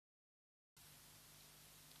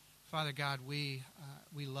Father God, we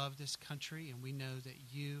love this country, and we know that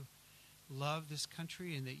you love this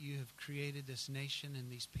country and that you have created this nation and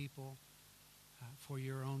these people for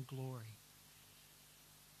your own glory.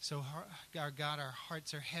 So, our God, our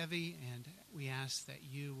hearts are heavy, and we ask that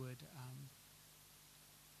you would,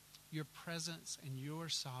 your presence and your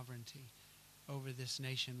sovereignty over this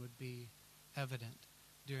nation would be evident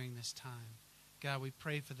during this time. God, we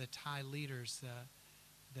pray for the Thai leaders,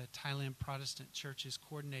 the Thailand Protestant Churches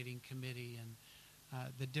Coordinating Committee, and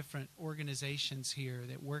the different organizations here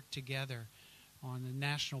that work together on the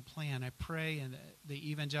national plan. I pray in the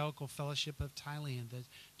Evangelical Fellowship of Thailand, the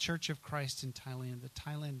Church of Christ in Thailand, the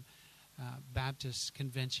Thailand Baptist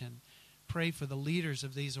Convention. Pray for the leaders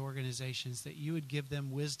of these organizations that you would give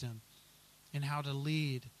them wisdom in how to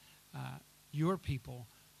lead your people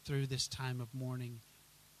through this time of mourning.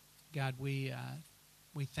 God, we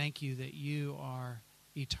thank you that you are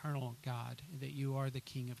eternal God, that you are the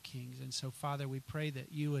King of Kings. And so, Father, we pray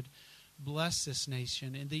that you would bless this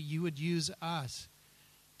nation and that you would use us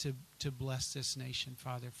to bless this nation,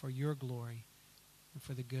 Father, for your glory and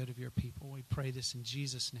for the good of your people. We pray this in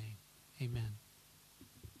Jesus' name. Amen.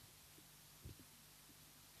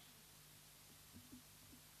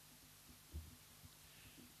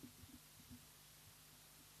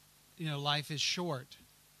 You know, life is short.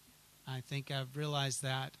 I think I've realized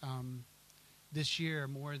that this year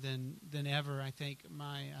more than ever. I think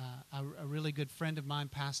a really good friend of mine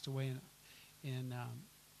passed away in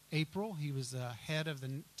April. He was the head of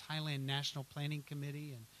the Thailand National Planning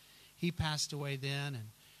Committee, and he passed away then.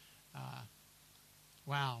 And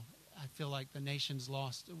wow, I feel like the nation's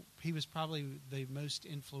lost. He was probably the most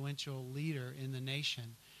influential leader in the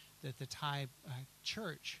nation that the Thai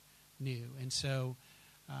church knew. And so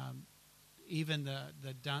even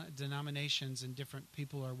the denominations and different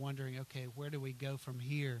people are wondering, okay, where do we go from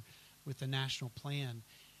here with the national plan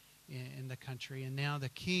in the country? And now the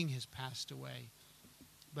king has passed away.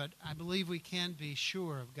 But I believe we can be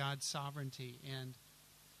sure of God's sovereignty,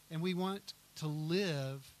 and we want to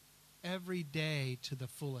live every day to the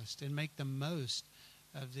fullest and make the most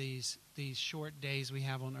of these short days we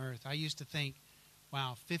have on earth. I used to think,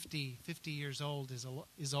 wow, 50 years old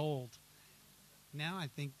is old. Now I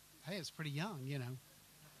think, hey, it's pretty young, you know.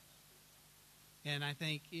 And I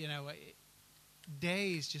think, you know,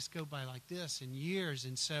 days just go by like this, and years.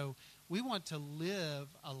 And so we want to live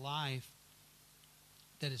a life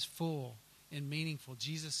that is full and meaningful.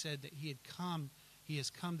 Jesus said that he has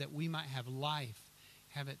come that we might have life,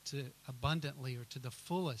 have it to abundantly, or to the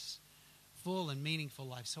fullest, full and meaningful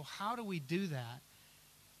life. So how do we do that?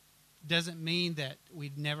 Doesn't mean that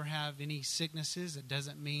we'd never have any sicknesses. It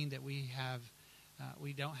doesn't mean that we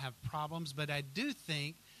don't have problems. But I do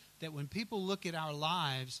think that when people look at our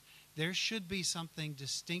lives, there should be something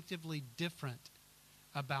distinctively different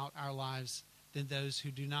about our lives than those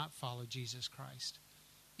who do not follow Jesus Christ.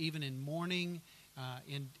 Even in mourning,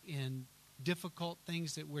 in difficult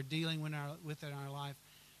things that we're dealing with in our life.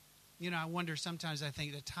 You know, I wonder sometimes, I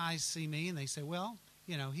think the Thais see me and they say, well,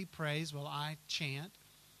 you know, he prays, well, I chant.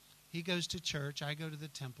 He goes to church, I go to the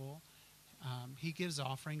temple. He gives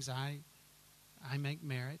offerings, I make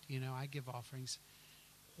merit, you know, I give offerings.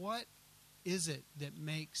 What is it that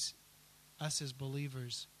makes us as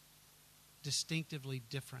believers distinctively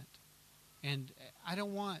different? And I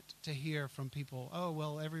don't want to hear from people, oh,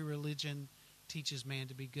 well, every religion teaches man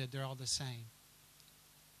to be good. They're all the same.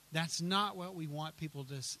 That's not what we want people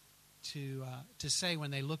to say when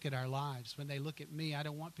they look at our lives. When they look at me, I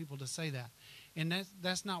don't want people to say that. And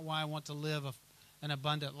that's not why I want to live an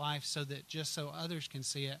abundant life, so that just so others can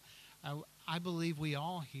see it. I believe we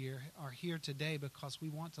all here are here today because we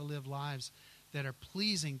want to live lives that are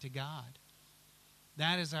pleasing to God.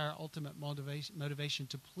 That is our ultimate motivation,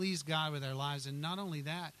 to please God with our lives. And not only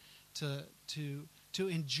that, to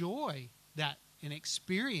enjoy that and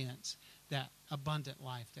experience that abundant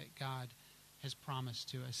life that God has promised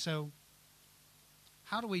to us. So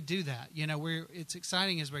how do we do that? You know, it's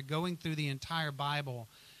exciting as we're going through the entire Bible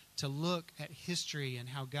to look at history and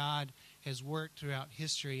how God has worked throughout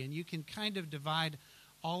history. And you can kind of divide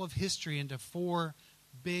all of history into 4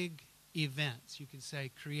 big events. You can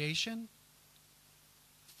say creation,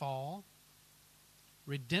 fall,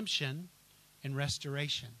 redemption, and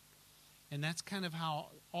restoration. And that's kind of how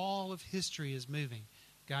all of history is moving.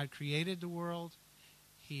 God created the world.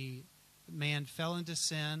 Man fell into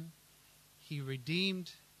sin. He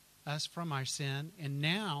redeemed us from our sin. And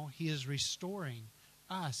now he is restoring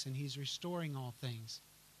us, and he's restoring all things.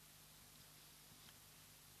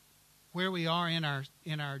 Where we are in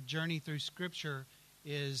our journey through Scripture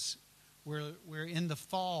is we're in the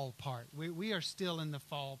fall part. We are still in the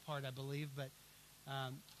fall part, I believe, but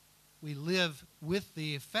we live with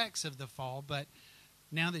the effects of the fall, but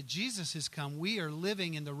now that Jesus has come, we are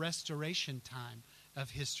living in the restoration time of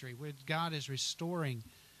history, where God is restoring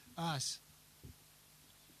us.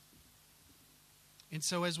 And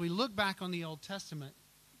so as we look back on the Old Testament,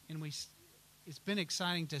 and it's been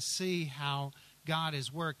exciting to see how God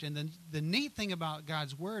has worked. And the neat thing about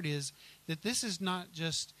God's Word is that this is not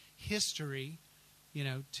just history,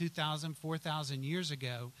 2,000, 4,000 years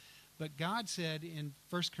ago. But God said in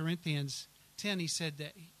 1 Corinthians 10, he said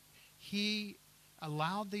that he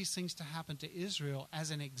allowed these things to happen to Israel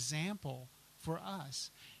as an example for us.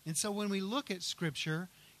 And so when we look at Scripture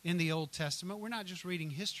in the Old Testament, we're not just reading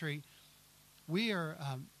history.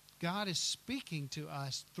 God is speaking to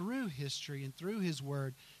us through history and through His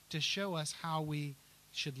Word to show us how we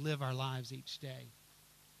should live our lives each day.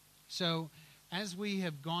 So as we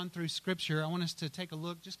have gone through Scripture, I want us to take a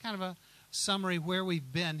look, just kind of a summary where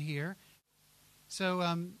we've been here. So,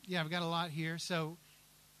 I've got a lot here. So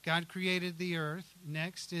God created the earth.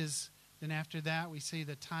 Next is, then after that, we see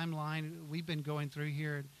the timeline we've been going through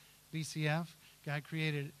here at BCF. God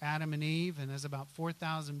created Adam and Eve, and that's about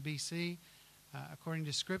 4,000 BC, according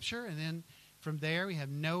to Scripture. And then from there, we have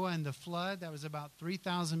Noah and the flood. That was about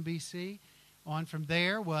 3,000 BC. On from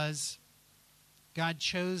there was God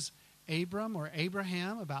chose Abram or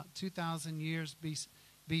Abraham about 2,000 years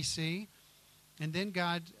BC. And then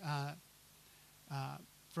God,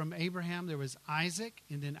 from Abraham, there was Isaac.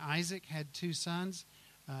 And then Isaac had two sons,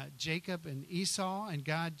 Jacob and Esau. And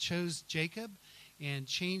God chose Jacob and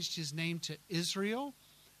changed his name to Israel,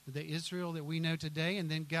 the Israel that we know today. And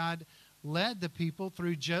then God led the people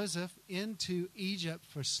through Joseph into Egypt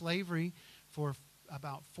for slavery for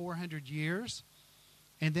about 400 years.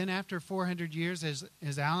 And then after 400 years,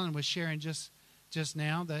 as Alan was sharing just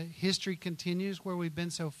now, the history continues where we've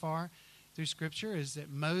been so far through Scripture, is that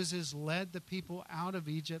Moses led the people out of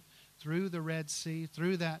Egypt through the Red Sea,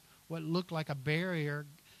 through that what looked like a barrier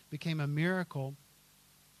became a miracle.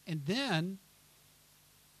 And then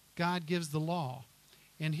God gives the law.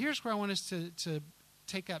 And here's where I want us to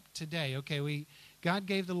take up today. Okay, God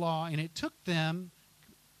gave the law, and it took them,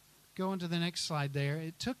 go on to the next slide there,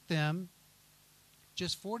 it took them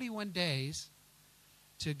just 41 days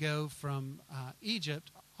to go from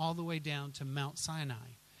Egypt all the way down to Mount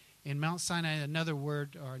Sinai. And Mount Sinai, another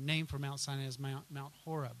word or name for Mount Sinai is Mount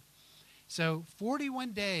Horeb. So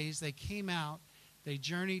 41 days they came out, they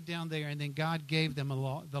journeyed down there, and then God gave them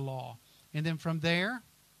the law. And then from there,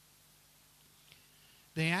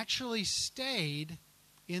 they actually stayed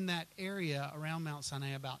in that area around Mount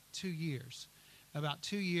Sinai about 2 years. About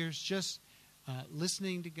 2 years just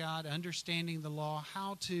listening to God, understanding the law,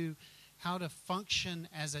 how to function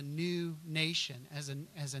as a new nation, as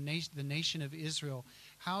a nation, the nation of Israel,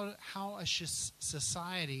 how a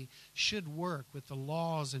society should work with the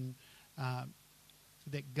laws and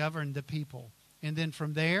that govern the people. And then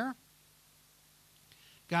from there,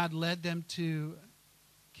 God led them to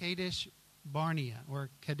Kadesh Barnea, or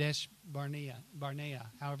Kadesh Barnea,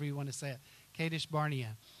 however you want to say it, Kadesh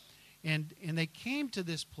Barnea. And they came to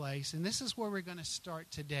this place, and this is where we're going to start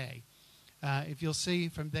today. If you'll see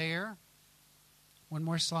from there, one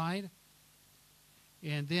more slide.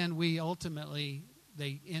 And then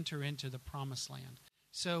they enter into the promised land.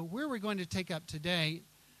 So where we're going to take up today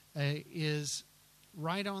is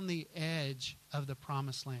right on the edge of the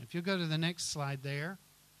promised land. If you'll go to the next slide there.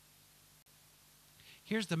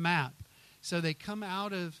 Here's the map. So they come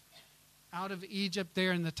out of Egypt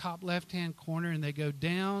there in the top left-hand corner, and they go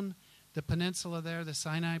down the peninsula there, the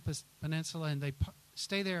Sinai Peninsula, and they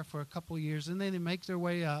stay there for a couple of years, and then they make their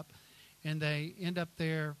way up, and they end up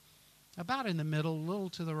there about in the middle, a little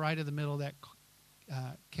to the right of the middle, that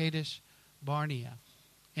Kadesh Barnea.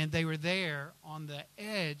 And they were there on the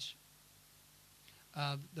edge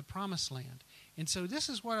of the promised land. And so this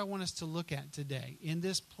is what I want us to look at today. In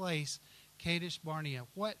this place, Kadesh Barnea,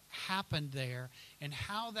 what happened there and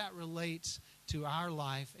how that relates to our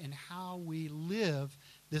life and how we live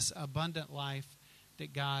this abundant life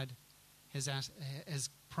that God has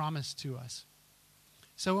promised to us.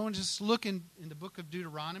 So I want to just look in the book of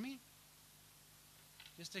Deuteronomy,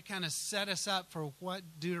 just to kind of set us up for what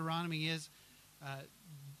Deuteronomy is.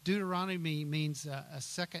 Deuteronomy means a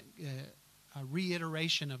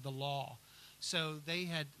reiteration of the law. So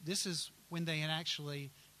this is when they had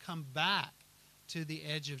actually come back to the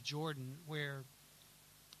edge of Jordan, where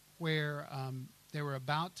they were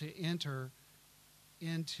about to enter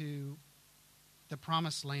into the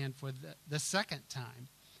promised land for the second time.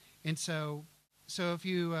 And so if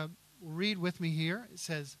you read with me here, it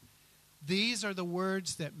says, "These are the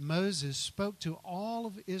words that Moses spoke to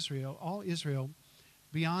all Israel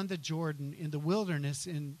beyond the Jordan in the wilderness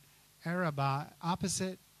in Arabah,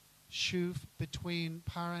 opposite Shuf, between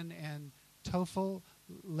Paran and Tophel,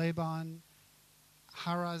 Laban,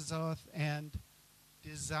 Harazoth, and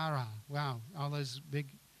Dizarah. Wow, all those big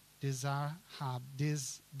Dizabab.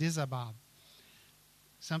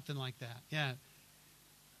 Something like that. Yeah.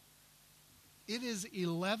 It is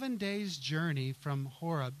 11 days' journey from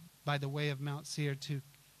Horeb by the way of Mount Seir to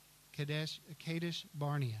Kadesh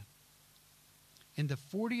Barnea. In the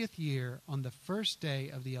 40th year, on the first day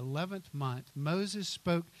of the 11th month, Moses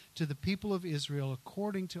spoke to the people of Israel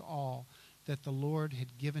according to all that the Lord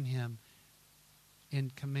had given him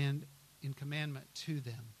in commandment to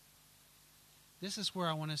them. This is where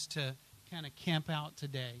I want us to kind of camp out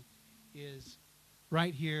today, is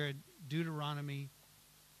right here in Deuteronomy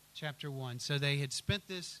chapter 1. So they had spent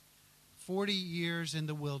this 40 years in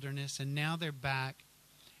the wilderness, and now they're back.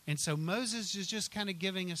 And so Moses is just kind of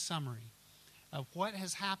giving a summary of what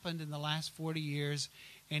has happened in the last 40 years.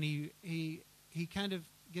 And he kind of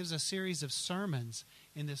gives a series of sermons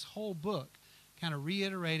in this whole book, kind of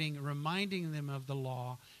reiterating, reminding them of the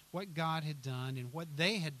law, what God had done and what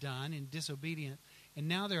they had done in disobedience. And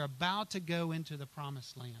now they're about to go into the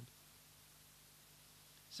promised land.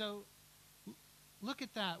 So look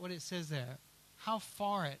at that, what it says there, how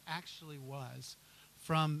far it actually was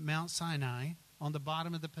from Mount Sinai on the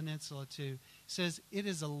bottom of the peninsula to, says it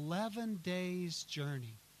is 11 days'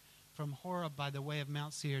 journey from Horeb by the way of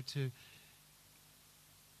Mount Seir to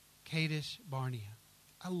Kadesh Barnea.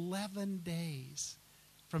 11 days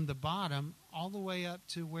from the bottom all the way up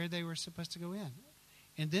to where they were supposed to go in.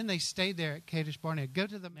 And then they stayed there at Kadesh Barnea. Go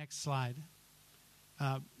to the next slide.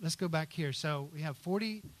 Let's go back here. So we have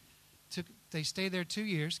 40, they stay there 2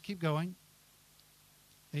 years. Keep going.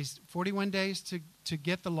 41 days to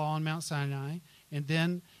get the law on Mount Sinai. And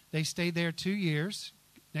then they stayed there 2 years.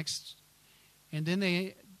 Next. And then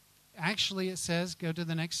they, actually it says, go to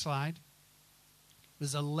the next slide. It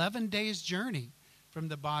was 11 days journey from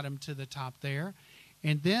the bottom to the top there.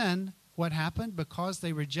 And then what happened? Because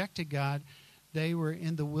they rejected God, they were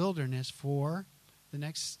in the wilderness for the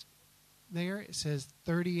next, there it says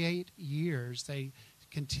 38 years. They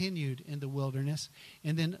continued in the wilderness.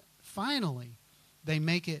 And then finally, they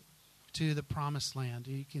make it to the promised land.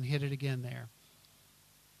 You can hit it again there.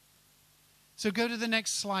 So go to the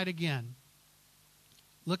next slide again.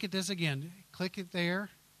 Look at this again. Click it there.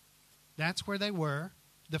 That's where they were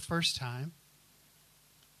the first time.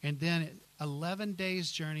 And then 11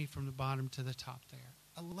 days journey from the bottom to the top there.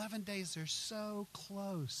 11 days, they're so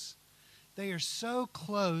close. They are so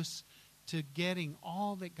close to getting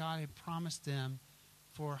all that God had promised them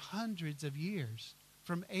for hundreds of years.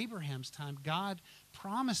 From Abraham's time, God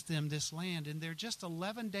promised them this land, and they're just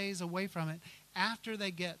 11 days away from it after they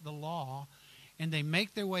get the law, and they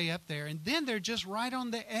make their way up there, and then they're just right on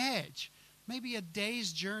the edge, maybe a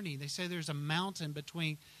day's journey. They say there's a mountain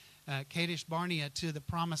between Kadesh Barnea to the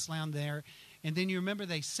promised land there, and then you remember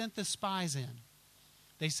they sent the spies in.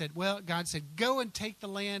 They said, well, God said, go and take the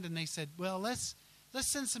land, and they said, well, let's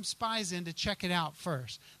send some spies in to check it out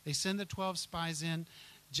first. They send the 12 spies in.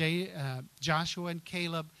 Joshua and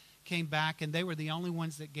Caleb came back, and they were the only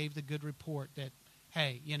ones that gave the good report that,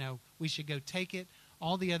 hey, we should go take it.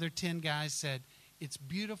 All the other 10 guys said, it's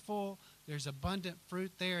beautiful. There's abundant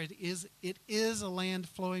fruit there. It is a land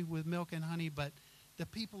flowing with milk and honey, but the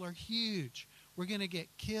people are huge. We're going to get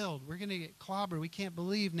killed. We're going to get clobbered. We can't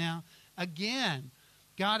believe now. Again,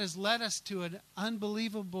 God has led us to an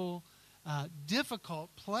unbelievable,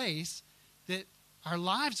 difficult place that our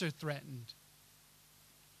lives are threatened.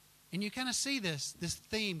 And you kind of see this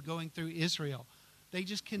theme going through Israel. They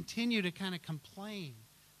just continue to kind of complain.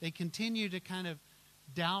 They continue to kind of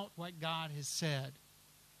doubt what God has said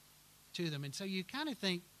to them. And so you kind of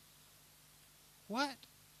think, what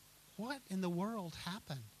in the world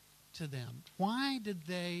happened to them? Why did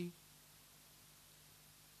they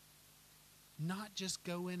not just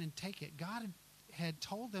go in and take it? God had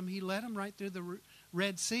told them. He led them right through the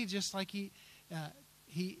Red Sea, just like He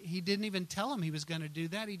didn't even tell them He was going to do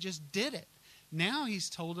that. He just did it. Now He's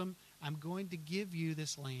told them, I'm going to give you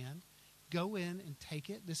this land. Go in and take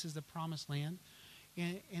it. This is the promised land.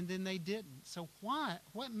 And then they didn't. So what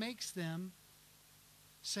makes them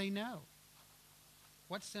say no?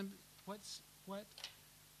 What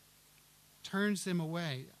turns them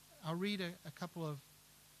away? I'll read a couple of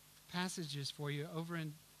passages for you. Over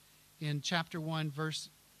in chapter 1, verse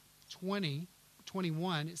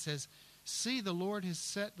 21, it says, see, the Lord has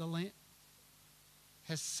set the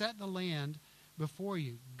land before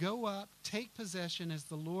you. Go up, take possession as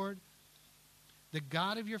the Lord, the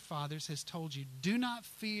God of your fathers, has told you. Do not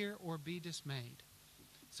fear or be dismayed.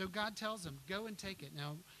 So God tells them, go and take it.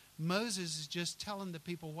 Now, Moses is just telling the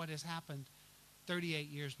people what has happened 38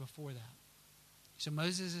 years before that. So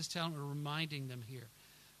Moses is telling or reminding them here.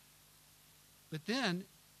 But then,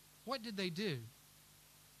 what did they do?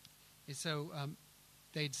 And so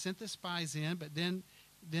they'd sent the spies in, but then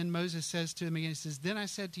Moses says to them again, he says, "Then I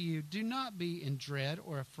said to you, do not be in dread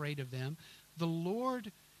or afraid of them. The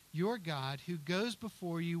Lord your God, who goes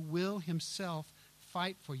before you, will himself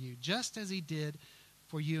fight for you, just as he did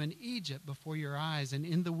for you in Egypt before your eyes and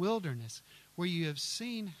in the wilderness, where you have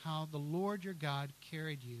seen how the Lord your God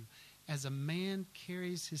carried you, as a man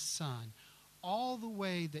carries his son, all the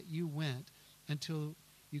way that you went until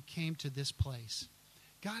you came to this place."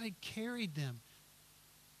 God had carried them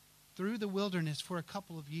through the wilderness for a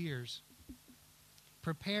couple of years,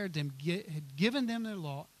 prepared them, had given them their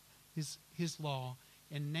law, his law,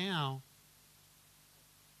 and now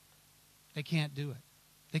they can't do it.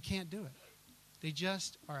 They can't do it. They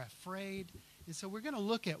just are afraid. And so we're going to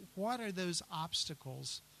look at what are those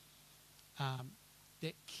obstacles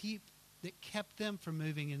that kept them from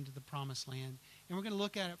moving into the promised land. And we're going to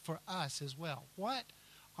look at it for us as well. What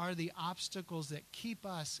are the obstacles that keep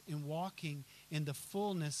us in walking in the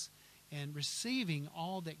fullness and receiving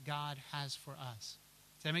all that God has for us?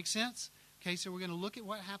 Does that make sense? Okay, so we're going to look at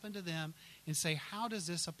what happened to them and say, how does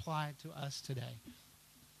this apply to us today?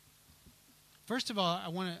 First of all, I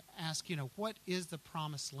want to ask, what is the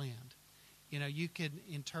promised land? You could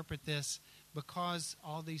interpret this because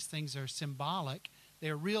all these things are symbolic.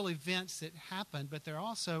 They're real events that happen, but they're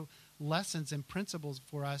also lessons and principles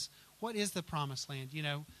for us. What is the promised land?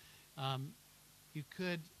 You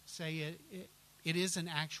could say it is an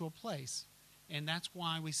actual place. And that's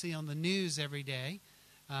why we see on the news every day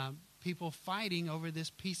people fighting over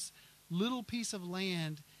this little piece of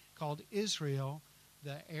land called Israel,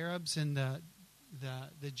 the Arabs and the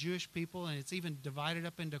Jewish people, and it's even divided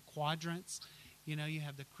up into quadrants. You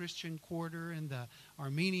have the Christian quarter and the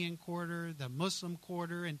Armenian quarter, the Muslim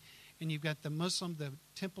quarter, and you've got the Muslim, the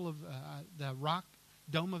temple of the rock,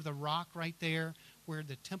 Dome of the Rock right there where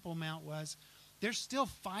the Temple Mount was. They're still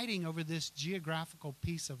fighting over this geographical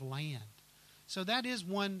piece of land. So that is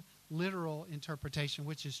one literal interpretation,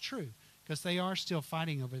 which is true, because they are still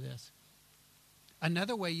fighting over this.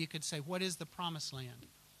 Another way you could say, what is the promised land?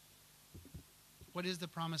 What is the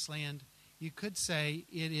promised land? You could say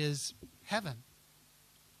it is heaven.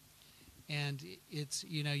 And it's,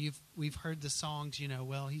 we've heard the songs,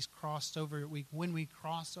 well, he's crossed over, when we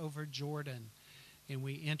cross over Jordan and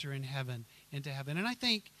we enter into heaven. And I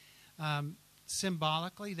think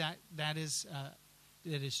symbolically that is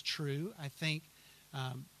true. I think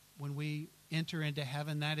when we enter into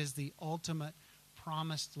heaven, that is the ultimate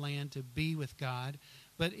promised land to be with God.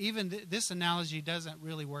 But even this analogy doesn't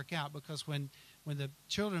really work out, because when the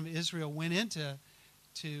children of Israel went into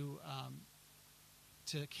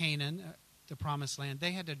Canaan, the promised land,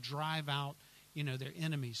 they had to drive out, their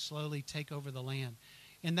enemies, slowly take over the land.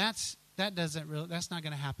 And that's not going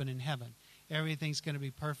to happen in heaven. Everything's going to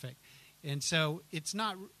be perfect. And so it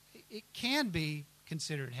can be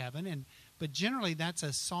considered heaven, but generally that's a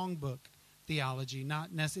songbook theology.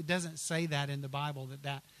 It doesn't say that in the Bible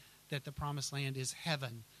that the promised land is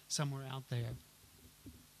heaven somewhere out there.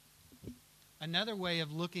 Another way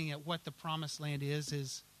of looking at what the promised land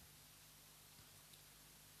is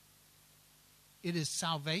it is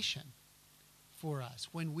salvation for us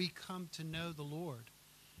when we come to know the Lord.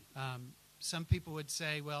 Some people would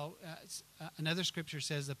say, another scripture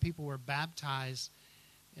says that people were baptized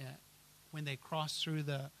when they crossed through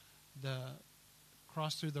the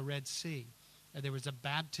Red Sea. There was a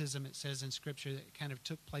baptism, it says in Scripture, that kind of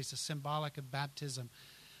took place, a symbolic of baptism.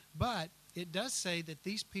 But it does say that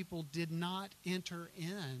these people did not enter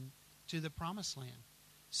in to the promised land.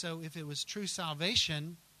 So if it was true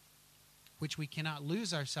salvation, which we cannot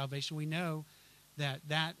lose our salvation, we know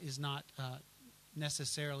that is not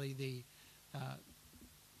necessarily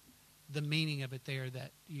the meaning of it there,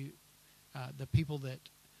 that the people that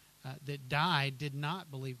died did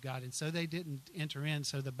not believe God, and so they didn't enter in.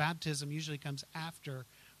 So the baptism usually comes after,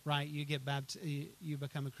 right? You get you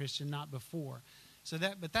become a Christian, not before.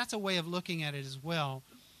 But that's a way of looking at it as well.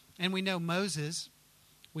 And we know Moses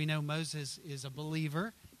is a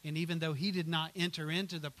believer, and even though he did not enter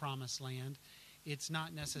into the promised land, it's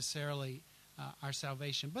not necessarily our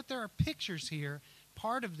salvation. But there are pictures here,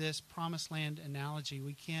 part of this promised land analogy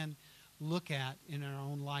we can look at in our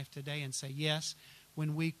own life today and say, yes,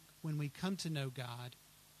 when we come to know God,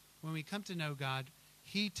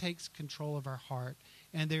 He takes control of our heart,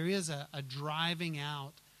 and there is a driving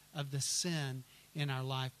out of the sin in our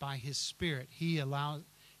life by His Spirit. He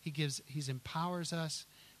empowers us.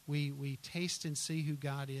 We taste and see who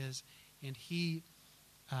God is, and He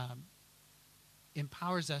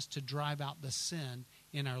empowers us to drive out the sin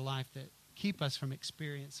in our life that keep us from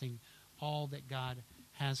experiencing all that God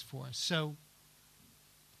has for us. So,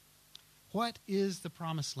 what is the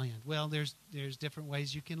promised land? Well, there's different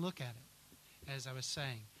ways you can look at it, as I was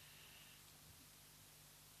saying.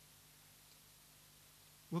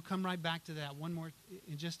 We'll come right back to that one more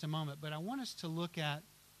in just a moment, but I want us to look at,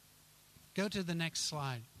 go to the next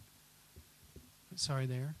slide. Sorry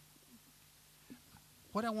there.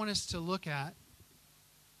 What I want us to look at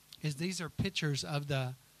is these are pictures of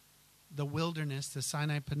the wilderness, the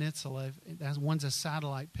Sinai Peninsula. One's a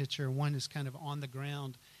satellite picture, one is kind of on the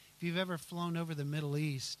ground. If you've ever flown over the Middle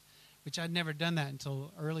East, which I'd never done that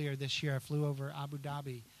until earlier this year, I flew over Abu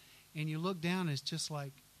Dhabi, and you look down, it's just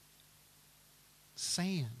like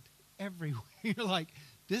sand everywhere. You're like,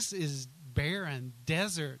 this is barren,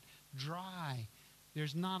 desert, dry.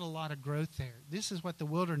 There's not a lot of growth there. This is what the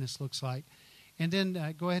wilderness looks like. And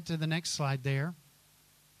then go ahead to the next slide there.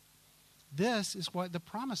 This is what the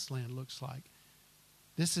promised land looks like.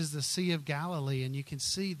 This is the Sea of Galilee, and you can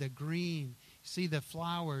see the green, you see the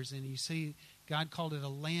flowers, and you see God called it a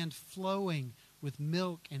land flowing with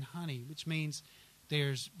milk and honey, which means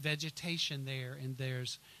there's vegetation there, and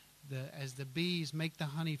there's as the bees make the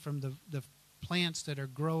honey from the plants that are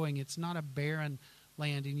growing, it's not a barren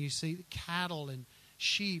land, and you see cattle and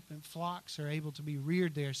sheep and flocks are able to be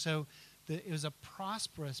reared there. So it was a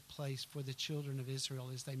prosperous place for the children of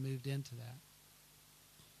Israel as they moved into that.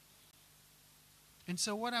 And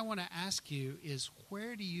so what I want to ask you is,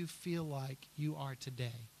 where do you feel like you are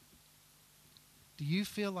today? Do you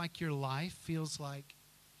feel like your life feels like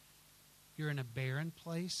you're in a barren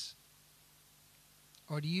place?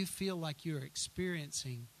 Or do you feel like you're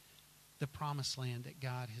experiencing the promised land that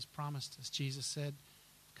God has promised us? Jesus said,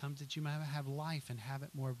 come that you may have life and have it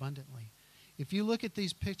more abundantly. If you look at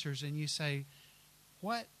these pictures and you say,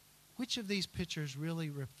 which of these pictures really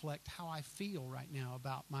reflect how I feel right now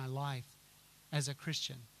about my life as a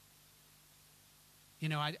Christian? You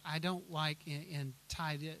know, I don't like in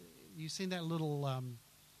Thai, you've seen that little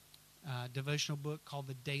devotional book called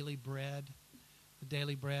The Daily Bread? The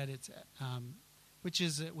Daily Bread, it's which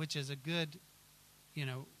is a good,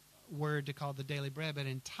 word to call the daily bread. But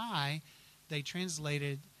in Thai, they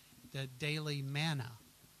translated the daily manna.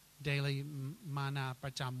 Daily manna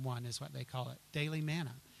prajam is what they call it. Daily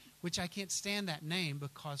manna, which I can't stand that name,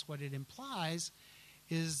 because what it implies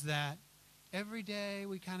is that every day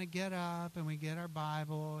we kind of get up and we get our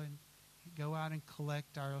Bible and go out and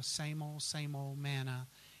collect our same old manna,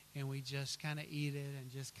 and we just kind of eat it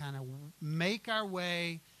and just kind of make our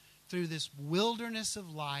way through this wilderness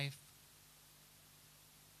of life,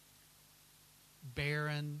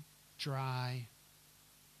 barren, dry,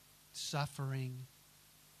 suffering.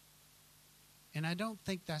 And I don't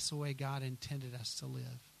think that's the way God intended us to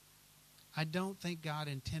live. I don't think God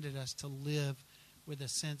intended us to live with a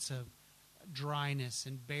sense of dryness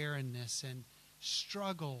and barrenness and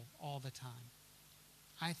struggle all the time.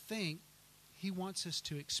 I think He wants us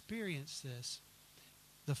to experience this,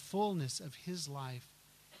 the fullness of His life,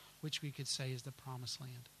 which we could say is the promised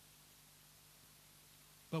land.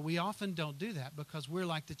 But we often don't do that, because we're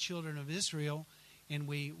like the children of Israel, and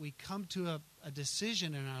we come to a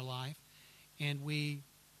decision in our life, and we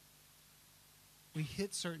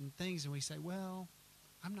hit certain things, and we say, well,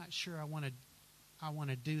 I'm not sure I want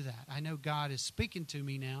to do that. I know God is speaking to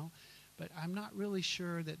me now, but I'm not really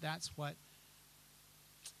sure that that's what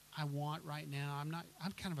I want right now.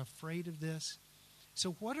 I'm kind of afraid of this.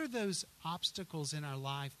 So what are those obstacles in our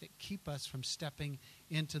life that keep us from stepping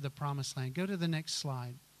into the promised land? Go to the next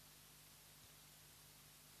slide.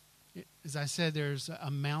 As I said, there's a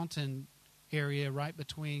mountain area right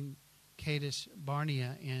between Kadesh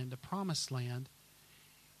Barnea and the promised land.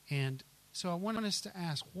 And so I want us to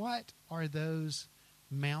ask, what are those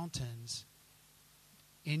mountains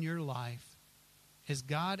in your life as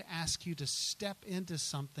God asks you to step into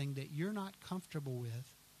something that you're not comfortable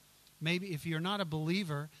with? Maybe if you're not a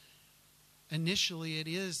believer, initially it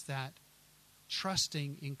is that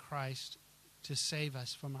trusting in Christ to save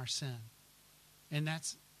us from our sin. And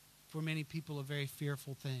that's, for many people, a very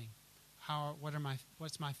fearful thing.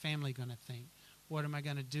 What's my family going to think? What am I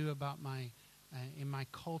going to do about in my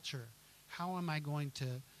culture? How am I going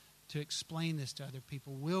to explain this to other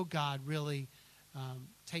people? Will God really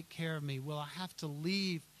take care of me? Will I have to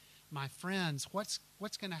leave my friends? What's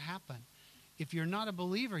going to happen? If you're not a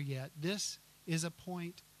believer yet, this is a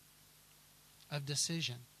point of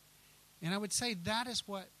decision. And I would say that is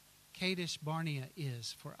what Kadesh Barnea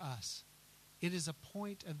is for us. It is a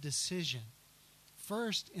point of decision.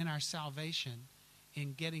 First in our salvation,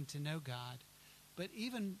 in getting to know God, but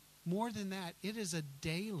even more than that, it is a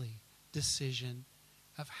daily decision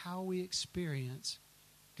of how we experience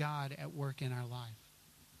God at work in our life.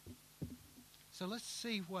 So let's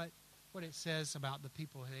see what it says about the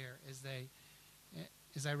people there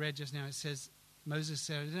as I read just now. It says, Moses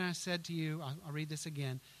said, "Then I said to you," I'll read this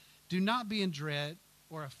again, "do not be in dread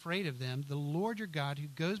or afraid of them. The Lord your God who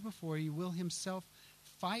goes before you will himself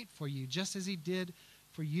fight for you, just as he did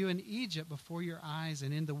for you in Egypt before your eyes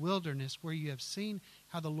and in the wilderness, where you have seen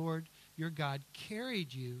how the Lord your God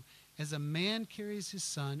carried you as a man carries his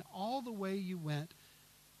son all the way you went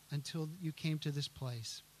until you came to this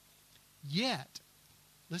place. Yet,"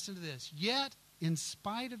 listen to this, "yet in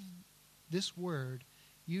spite of this word,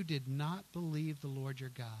 you did not believe the Lord your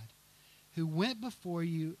God, who went before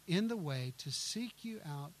you in the way to seek you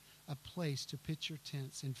out a place to pitch your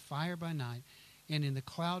tents in fire by night and in the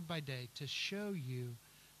cloud by day, to show you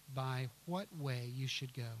by what way you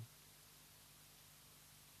should go."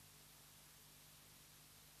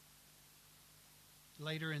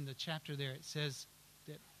 Later in the chapter there, it says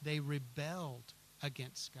that they rebelled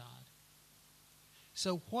against God.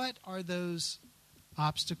 So what are those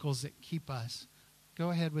obstacles that keep us? Go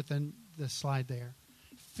ahead with the slide there.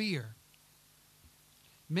 Fear.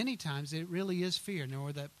 Many times it really is fear. Now,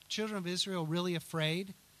 were the children of Israel really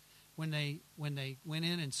afraid when they went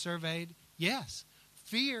in and surveyed? Yes.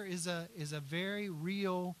 Fear is a very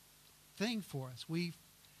real thing for us. We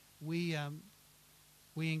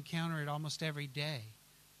encounter it almost every day.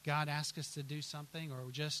 God asks us to do something, or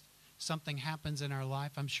just something happens in our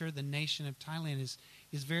life. I'm sure the nation of Thailand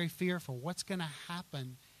is very fearful. What's going to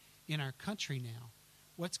happen in our country now?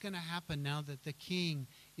 What's going to happen now that the king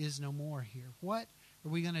is no more here? What are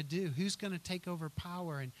we going to do? Who's going to take over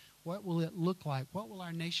power, and what will it look like? What will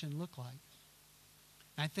our nation look like?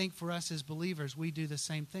 I think for us as believers, we do the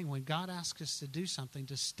same thing. When God asks us to do something,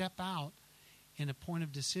 to step out in a point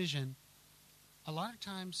of decision, a lot of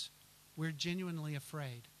times we're genuinely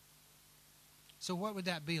afraid. So what would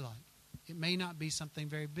that be like? It may not be something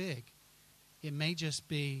very big. It may just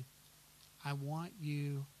be, I want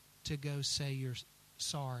you to go say you're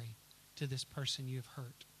sorry to this person you've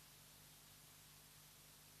hurt.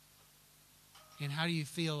 And how do you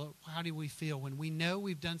feel? How do we feel when we know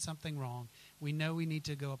we've done something wrong? We know we need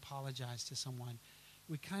to go apologize to someone.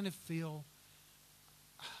 We kind of feel,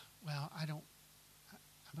 well,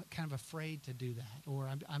 I'm kind of afraid to do that, or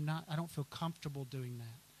I don't feel comfortable doing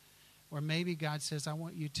that. Or maybe God says, I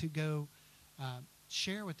want you to go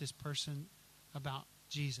share with this person about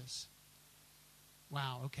Jesus.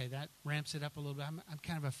 Wow, okay, that ramps it up a little bit. I'm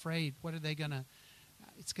kind of afraid. What are they going to,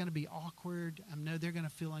 it's going to be awkward. I know they're going to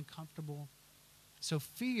feel uncomfortable. So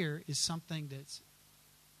fear is something that's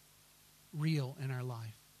real in our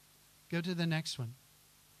life. Go to the next one.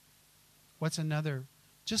 What's another?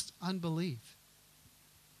 Just unbelief.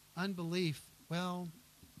 Unbelief, well,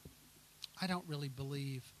 I don't really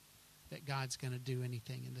believe that God's going to do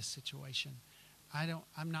anything in this situation.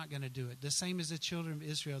 I'm not going to do it. The same as the children of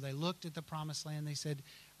Israel. They looked at the promised land. They said,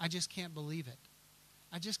 I just can't believe it.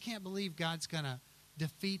 I just can't believe God's going to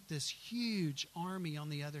defeat this huge army on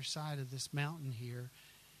the other side of this mountain here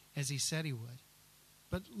as he said he would.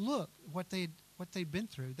 But look what they'd been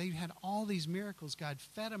through. They had all these miracles. God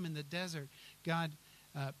fed them in the desert. God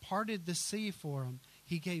parted the sea for them.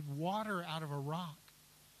 He gave water out of a rock.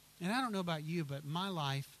 And I don't know about you, but my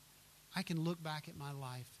life, I can look back at my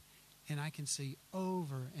life and I can see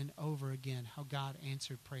over and over again how God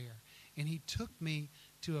answered prayer. And he took me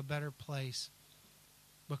to a better place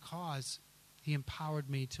because he empowered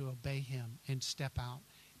me to obey him and step out,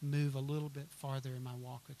 move a little bit farther in my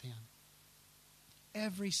walk with him.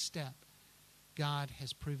 Every step, God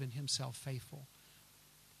has proven himself faithful.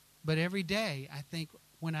 But every day, I think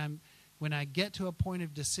when I get to a point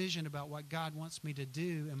of decision about what God wants me to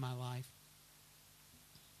do in my life,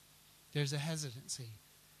 there's a hesitancy,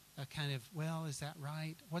 a kind of, well, is that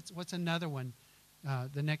right? What's another one?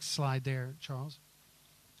 The next slide there, Charles.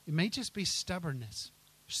 It may just be stubbornness,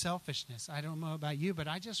 selfishness. I don't know about you, but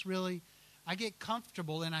I get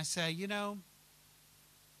comfortable and I say,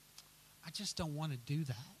 I just don't want to do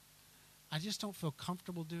that. I just don't feel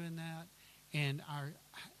comfortable doing that. And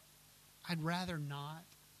I'd rather not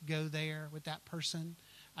go there with that person.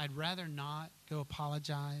 I'd rather not go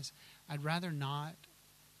apologize. I'd rather not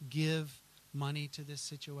give money to this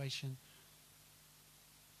situation.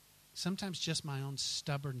 Sometimes just my own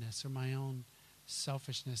stubbornness or my own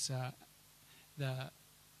selfishness. The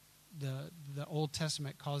Old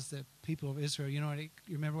Testament calls the people of Israel, you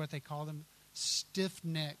remember what they call them?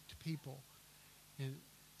 Stiff-necked people. And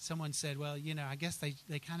someone said, well, I guess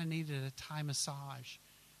they kind of needed a Thai massage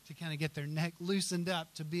to kind of get their neck loosened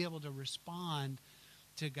up to be able to respond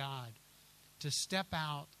to God, to step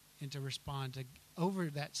out and to respond to over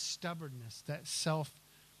that stubbornness, that self.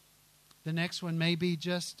 The next one may be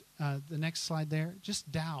just, the next slide there,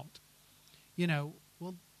 just doubt.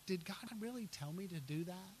 Well, did God really tell me to do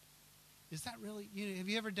that? Is that really, have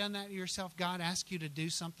you ever done that to yourself? God asks you to do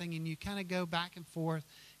something and you kind of go back and forth,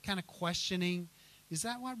 kind of questioning, is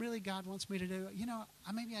that what really God wants me to do?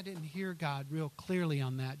 Maybe I didn't hear God real clearly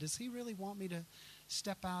on that. Does he really want me to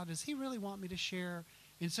step out? Does he really want me to share?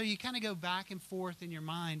 And so you kind of go back and forth in your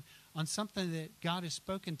mind on something that God has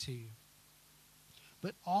spoken to you.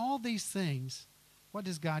 But all these things, what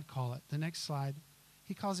does God call it? The next slide,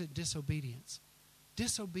 he calls it disobedience.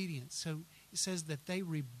 Disobedience. So it says that they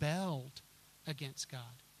rebelled against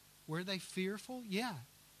God. Were they fearful? Yeah.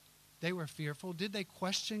 They were fearful. Did they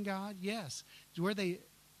question God? Yes. Were they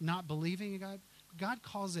not believing in God? God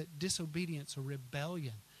calls it disobedience or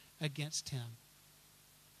rebellion against him.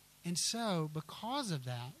 And so, because of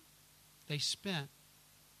that,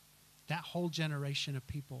 that whole generation of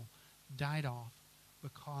people died off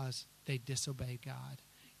because they disobeyed God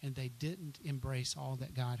and they didn't embrace all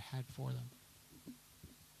that God had for them.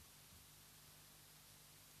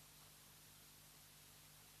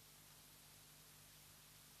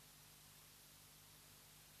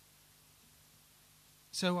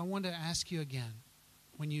 So I want to ask you again,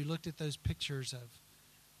 when you looked at those pictures of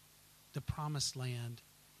the promised land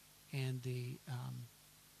and the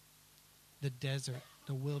desert,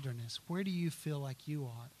 the wilderness, where do you feel like you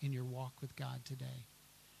are in your walk with God today?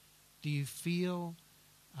 Do you feel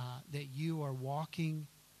that you are walking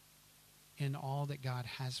in all that God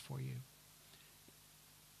has for you?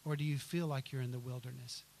 Or do you feel like you're in the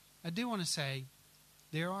wilderness? I do want to say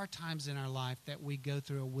there are times in our life that we go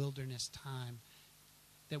through a wilderness time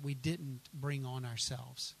that we didn't bring on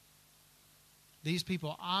ourselves. These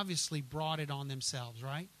people obviously brought it on themselves,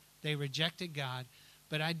 right? They rejected God.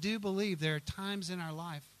 But I do believe there are times in our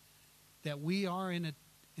life that we are in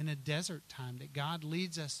a desert time, that God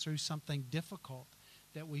leads us through something difficult,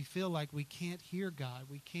 that we feel like we can't hear God,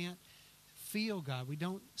 we can't feel God, we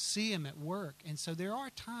don't see him at work. And so there are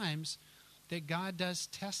times that God does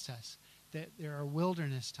test us, that there are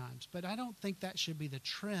wilderness times. But I don't think that should be the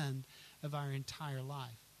trend of our entire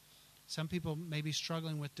life. Some people may be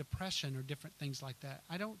struggling with depression or different things like that.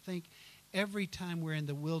 I don't think every time we're in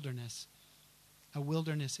the wilderness, a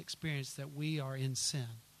wilderness experience, that we are in sin.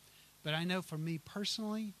 But I know for me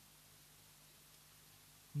personally,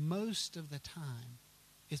 most of the time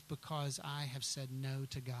it's because I have said no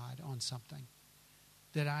to God on something.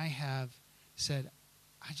 That I have said,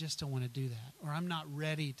 I just don't want to do that. Or I'm not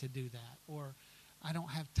ready to do that. Or I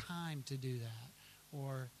don't have time to do that.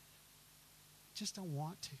 Or just don't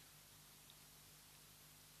want to.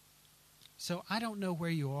 So I don't know where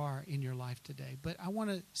you are in your life today, but I want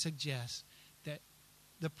to suggest that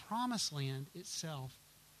the promised land itself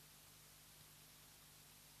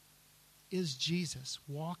is Jesus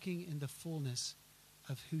walking in the fullness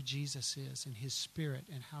of who Jesus is and his Spirit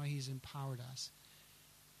and how he's empowered us.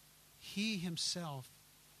 He himself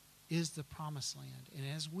is the promised land. And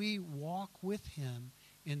as we walk with him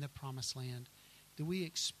in the promised land, do we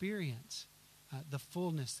experience the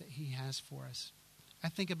fullness that he has for us. I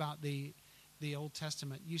think about the Old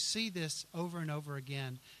Testament. You see this over and over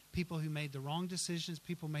again. People who made the wrong decisions,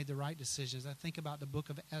 people made the right decisions. I think about the book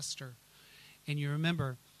of Esther. And you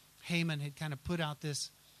remember Haman had kind of put out this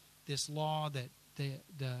law that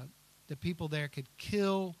the people there could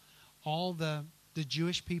kill all the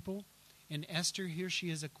Jewish people. And Esther, here she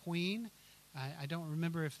is a queen. I don't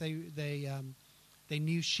remember if they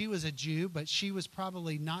knew she was a Jew, but she was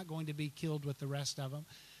probably not going to be killed with the rest of them.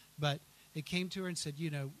 But they came to her and said,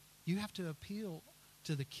 you have to appeal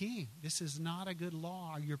to the king. This is not a good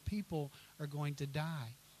law. Your people are going to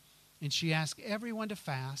die. And she asked everyone to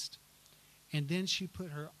fast, and then she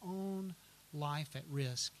put her own life at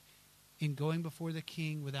risk in going before the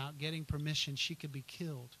king without getting permission. She could be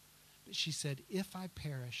killed. But she said, if I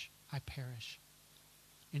perish, I perish.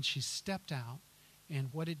 And she stepped out, and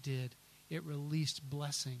what it did, it released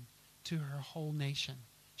blessing to her whole nation.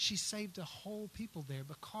 She saved a whole people there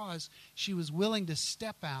because she was willing to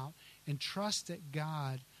step out and trust that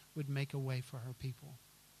God would make a way for her people.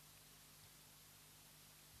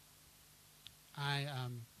 I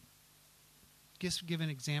just give an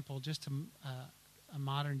example, just a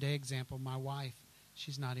modern day example. My wife,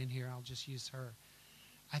 she's not in here. I'll just use her.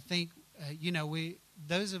 I think,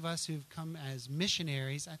 those of us who've come as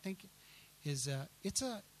missionaries, I think it's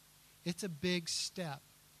a big step.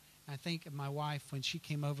 I think my wife, when she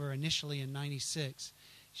came over initially in '96,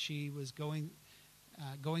 she was going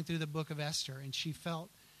through the book of Esther, and she felt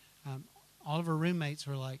all of her roommates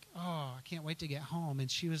were like, oh, I can't wait to get home. And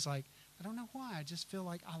she was like, I don't know why. I just feel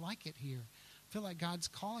like I like it here. I feel like God's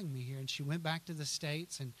calling me here. And she went back to the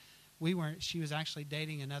States, and she was actually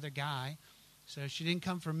dating another guy. So she didn't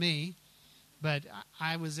come for me, but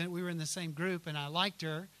we were in the same group, and I liked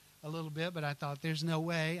her a little bit, but I thought there's no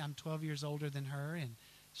way. I'm 12 years older than her, and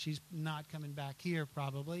she's not coming back here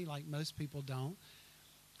probably, like most people don't.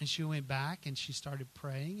 And she went back, and she started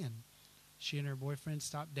praying, and she and her boyfriend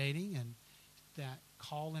stopped dating, and that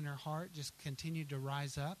call in her heart just continued to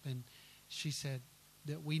rise up. And she said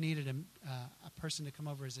that we needed a person to come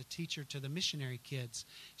over as a teacher to the missionary kids.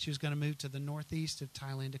 She was going to move to the northeast of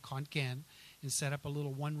Thailand, to Khon Kaen, and set up a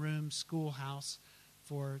little one-room schoolhouse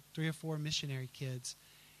for 3 or 4 missionary kids.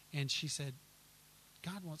 And she said,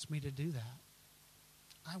 God wants me to do that.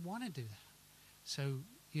 I want to do that. So,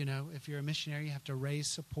 if you're a missionary, you have to raise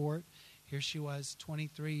support. Here she was,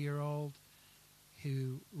 23-year-old,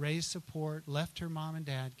 who raised support, left her mom and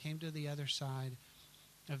dad, came to the other side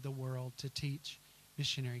of the world to teach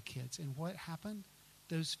missionary kids. And what happened?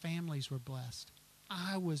 Those families were blessed.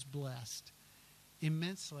 I was blessed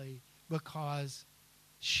immensely because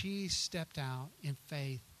she stepped out in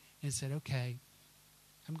faith and said, okay,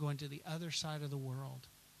 I'm going to the other side of the world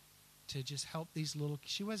to just help these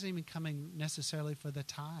she wasn't even coming necessarily for the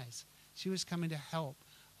tithes. She was coming to help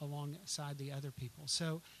alongside the other people.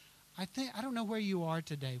 So I don't know where you are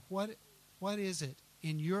today. What is it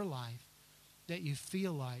in your life that you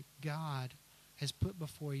feel like God has put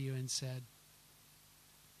before you and said,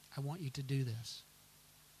 I want you to do this?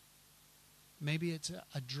 Maybe it's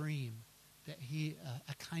a dream that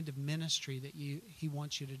a kind of ministry that he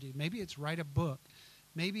wants you to do. Maybe it's write a book.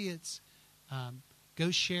 Maybe it's go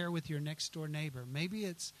share with your next door neighbor. Maybe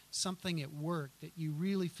it's something at work that you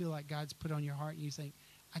really feel like God's put on your heart and you think,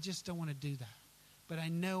 I just don't want to do that, but I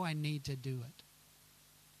know I need to do it.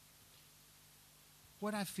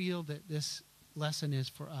 What I feel that this lesson is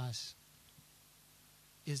for us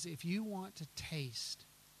is if you want to taste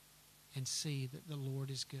and see that the Lord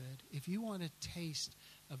is good, if you want to taste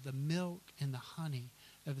of the milk and the honey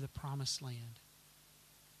of the promised land,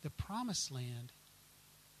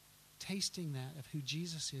 tasting that of who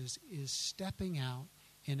Jesus is stepping out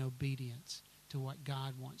in obedience to what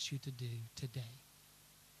God wants you to do today.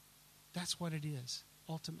 That's what it is.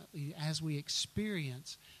 Ultimately, as we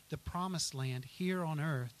experience the promised land here on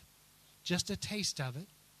earth, just a taste of it,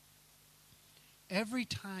 every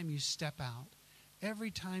time you step out, every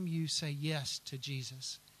time you say yes to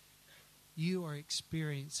Jesus, you are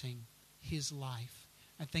experiencing his life.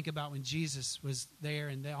 I think about when Jesus was there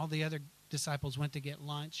and all the other disciples went to get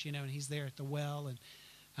lunch, and he's there at the well,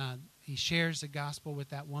 and he shares the gospel with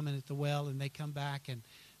that woman at the well, and they come back and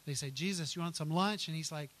they say, Jesus, you want some lunch? And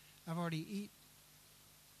he's like, I've already eaten.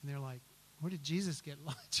 And they're like, where did Jesus get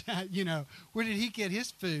lunch at? Where did he get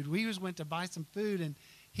his food? We just went to buy some food, and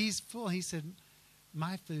he's full. He said,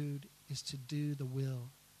 my food is to do the will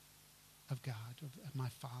of God, of my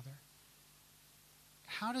Father.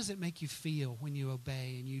 How does it make you feel when you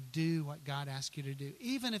obey and you do what God asks you to do,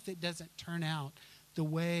 even if it doesn't turn out the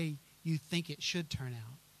way you think it should turn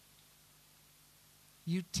out?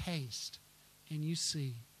 You taste and you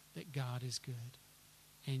see that God is good,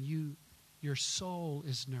 and your soul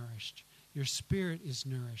is nourished. Your spirit is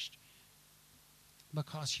nourished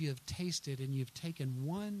because you have tasted and you've taken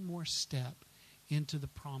one more step into the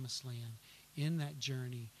promised land in that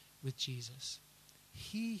journey with Jesus.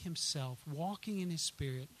 He himself, walking in his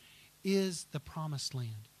spirit, is the promised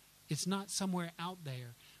land. It's not somewhere out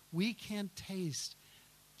there. We can taste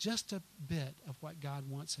just a bit of what God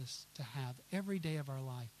wants us to have every day of our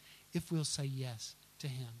life if we'll say yes to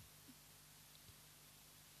him.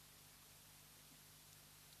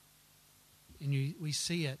 And we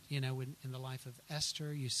see it, in the life of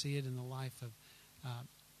Esther. You see it in the life of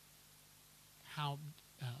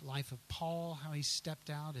life of Paul, how he stepped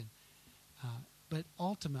out. But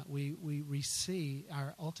ultimately, we see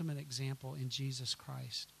our ultimate example in Jesus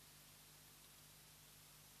Christ.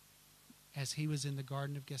 As he was in the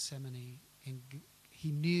Garden of Gethsemane, and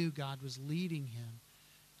he knew God was leading him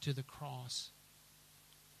to the cross,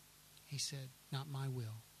 he said, not my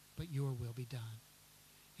will, but your will be done.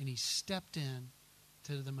 And he stepped in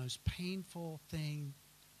to the most painful thing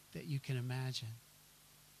that you can imagine.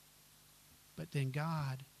 But then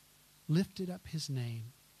God lifted up his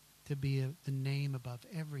name to be the name above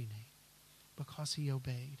every name because he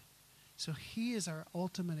obeyed. So he is our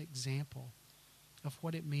ultimate example of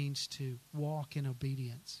what it means to walk in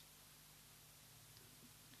obedience.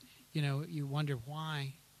 You wonder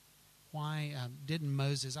why didn't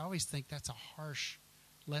Moses? I always think that's a harsh.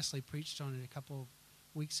 Leslie preached on it a couple of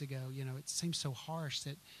weeks ago. It seems so harsh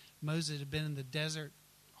that Moses had been in the desert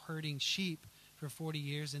herding sheep for 40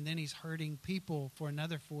 years, and then he's herding people for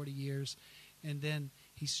another 40 years, and then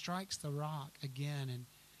he strikes the rock again,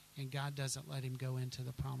 and God doesn't let him go into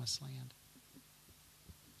the promised land.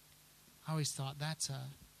 I always thought that's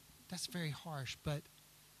very harsh, but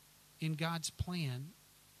in God's plan,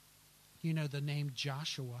 the name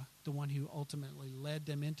Joshua, the one who ultimately led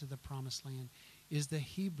them into the promised land, is the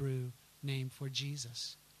Hebrew name for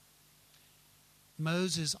Jesus.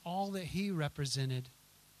 Moses, all that he represented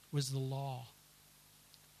was the law.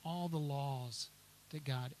 All the laws that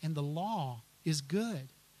God, and the law is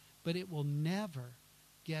good, but it will never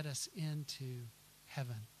get us into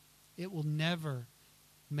heaven. It will never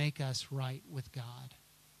make us right with God.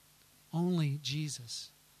 Only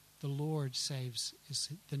Jesus, the Lord, saves, is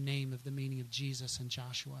the name of the meaning of Jesus and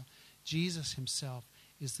Joshua. Jesus himself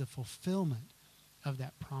is the fulfillment of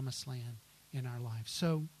that promised land in our life.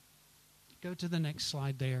 So go to the next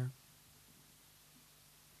slide there.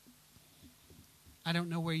 I don't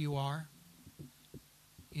know where you are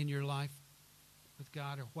in your life with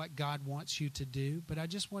God or what God wants you to do, but I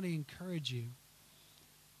just want to encourage you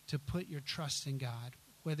to put your trust in God.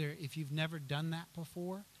 Whether if you've never done that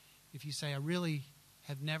before, if you say, I really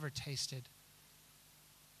have never tasted,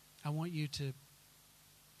 I want you to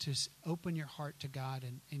open your heart to God,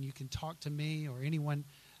 and you can talk to me or anyone,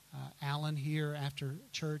 Alan here after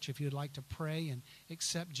church, if you'd like to pray and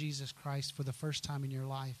accept Jesus Christ for the first time in your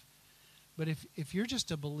life. But if you're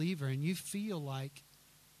just a believer and you feel like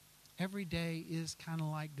every day is kind of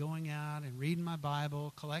like going out and reading my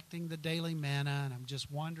Bible, collecting the daily manna, and I'm just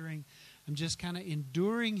wandering, I'm just kind of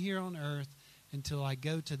enduring here on earth until I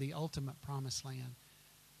go to the ultimate promised land,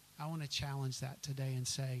 I want to challenge that today and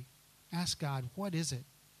say, ask God, what is it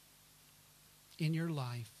in your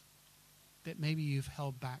life that maybe you've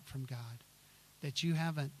held back from God, that you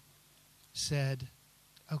haven't said,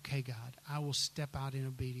 okay, God, I will step out in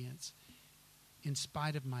obedience in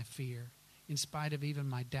spite of my fear, in spite of even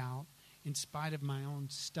my doubt, in spite of my own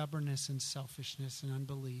stubbornness and selfishness and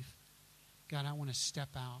unbelief. God, I want to step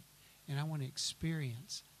out and I want to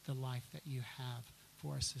experience the life that you have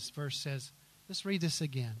for us. This verse says, let's read this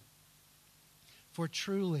again. For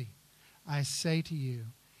truly I say to you,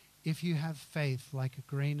 if you have faith like a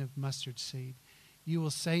grain of mustard seed, you will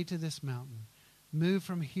say to this mountain, move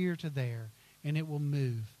from here to there, and it will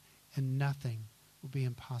move, and nothing will be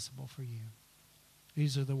impossible for you.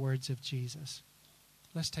 These are the words of Jesus.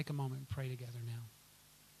 Let's take a moment and pray together now.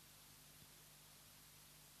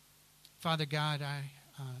 Father God, I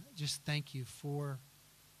just thank you for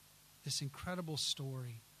this incredible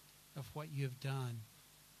story of what you have done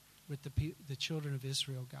with the children of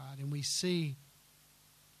Israel, God. And we see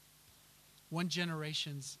one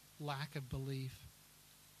generation's lack of belief.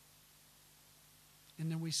 And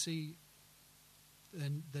then we see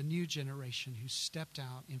the new generation who stepped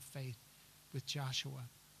out in faith with Joshua,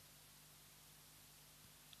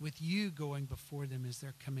 with you going before them as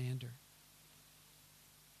their commander,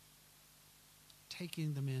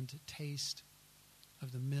 taking them in to taste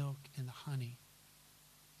of the milk and the honey,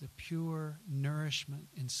 the pure nourishment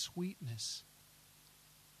and sweetness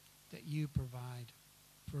that you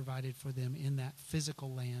provided for them in that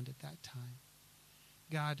physical land at that time.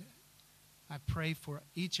 God, I pray for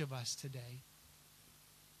each of us today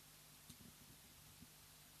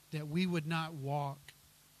that we would not walk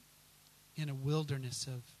in a wilderness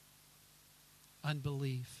of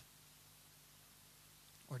unbelief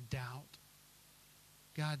or doubt.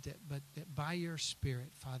 God, but that by your Spirit,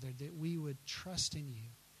 Father, that we would trust in you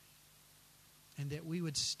and that we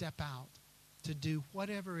would step out to do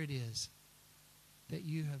whatever it is that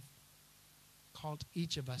you have called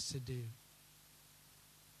each of us to do.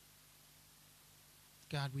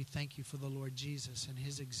 God, we thank you for the Lord Jesus and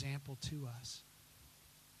his example to us.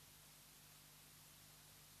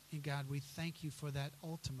 And God, we thank you for that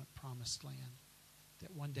ultimate promised land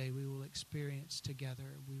that one day we will experience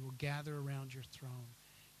together. We will gather around your throne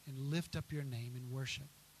and lift up your name in worship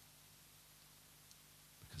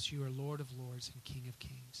because you are Lord of lords and King of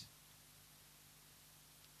kings.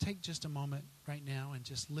 Take just a moment right now and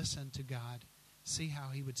just listen to God. See how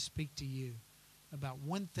he would speak to you about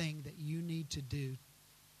one thing that you need to do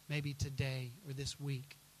maybe today or this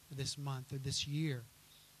week or this month or this year.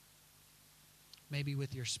 Maybe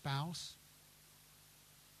with your spouse,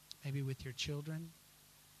 maybe with your children,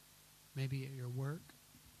 maybe at your work.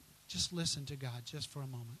 Just listen to God just for a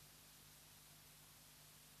moment.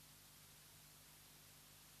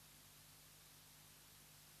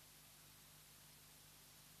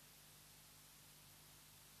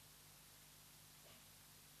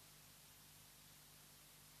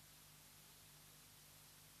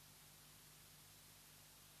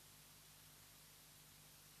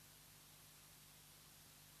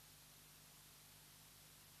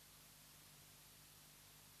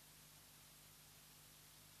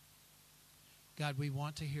 God, we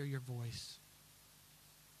want to hear your voice.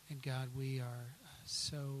 And God, we are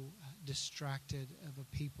so distracted of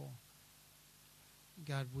a people.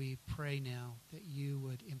 God, we pray now that you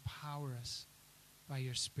would empower us by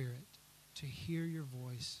your Spirit to hear your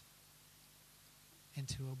voice and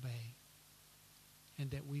to obey. And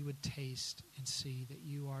that we would taste and see that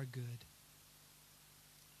you are good.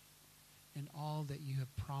 And all that you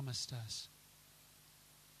have promised us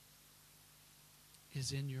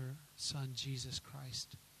is in your Son, Jesus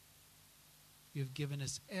Christ. You have given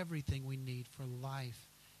us everything we need for life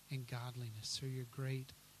and godliness through your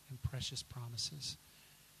great and precious promises.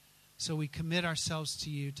 So we commit ourselves to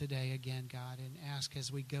you today again, God, and ask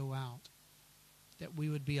as we go out that we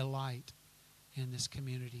would be a light in this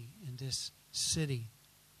community, in this city,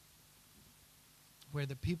 where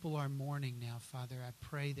the people are mourning now, Father. I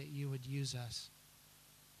pray that you would use us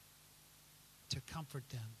to comfort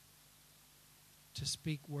them, to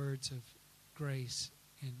speak words of grace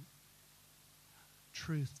and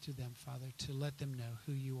truth to them, Father, to let them know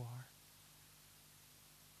who you are.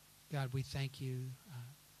 God, we thank you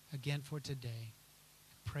again for today.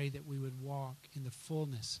 I pray that we would walk in the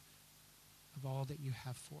fullness of all that you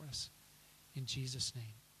have for us. In Jesus'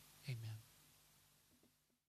 name, amen.